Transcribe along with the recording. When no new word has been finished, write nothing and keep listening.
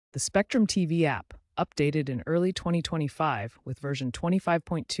The Spectrum TV app, updated in early 2025 with version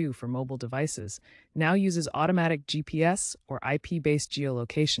 25.2 for mobile devices, now uses automatic GPS or IP-based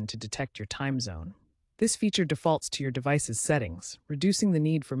geolocation to detect your time zone. This feature defaults to your device's settings, reducing the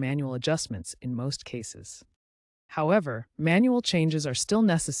need for manual adjustments in most cases. However, manual changes are still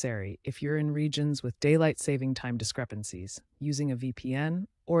necessary if you're in regions with daylight saving time discrepancies, using a VPN,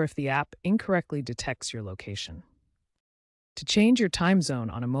 or if the app incorrectly detects your location. To change your time zone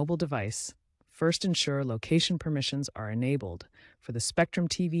on a mobile device, first ensure location permissions are enabled for the Spectrum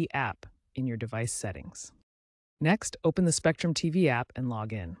TV app in your device settings. Next, open the Spectrum TV app and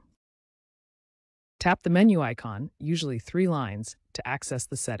log in. Tap the menu icon, usually 3 lines, to access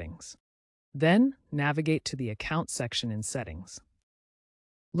the settings. Then, navigate to the Account section in Settings.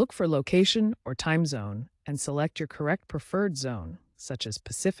 Look for Location or Time Zone and select your correct preferred zone, such as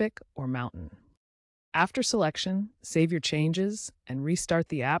Pacific or Mountain. After selection, save your changes and restart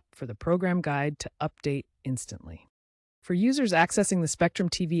the app for the program guide to update instantly. For users accessing the Spectrum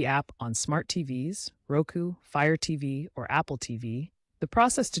TV app on smart TVs, Roku, Fire TV, or Apple TV, the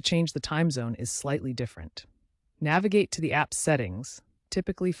process to change the time zone is slightly different. Navigate to the app's settings,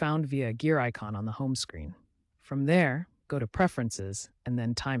 typically found via a gear icon on the home screen. From there, go to Preferences and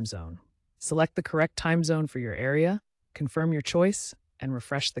then Time Zone. Select the correct time zone for your area, confirm your choice, and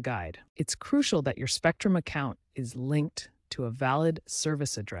refresh the guide. It's crucial that your Spectrum account is linked to a valid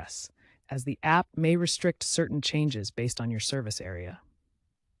service address, as the app may restrict certain changes based on your service area.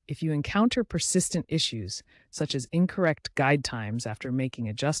 If you encounter persistent issues, such as incorrect guide times after making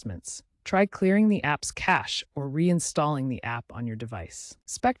adjustments, try clearing the app's cache or reinstalling the app on your device.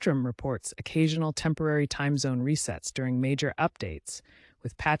 Spectrum reports occasional temporary time zone resets during major updates,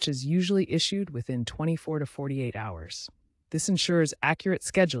 with patches usually issued within 24 to 48 hours. This ensures accurate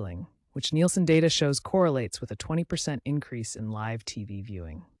scheduling, which Nielsen data shows correlates with a 20% increase in live TV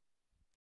viewing.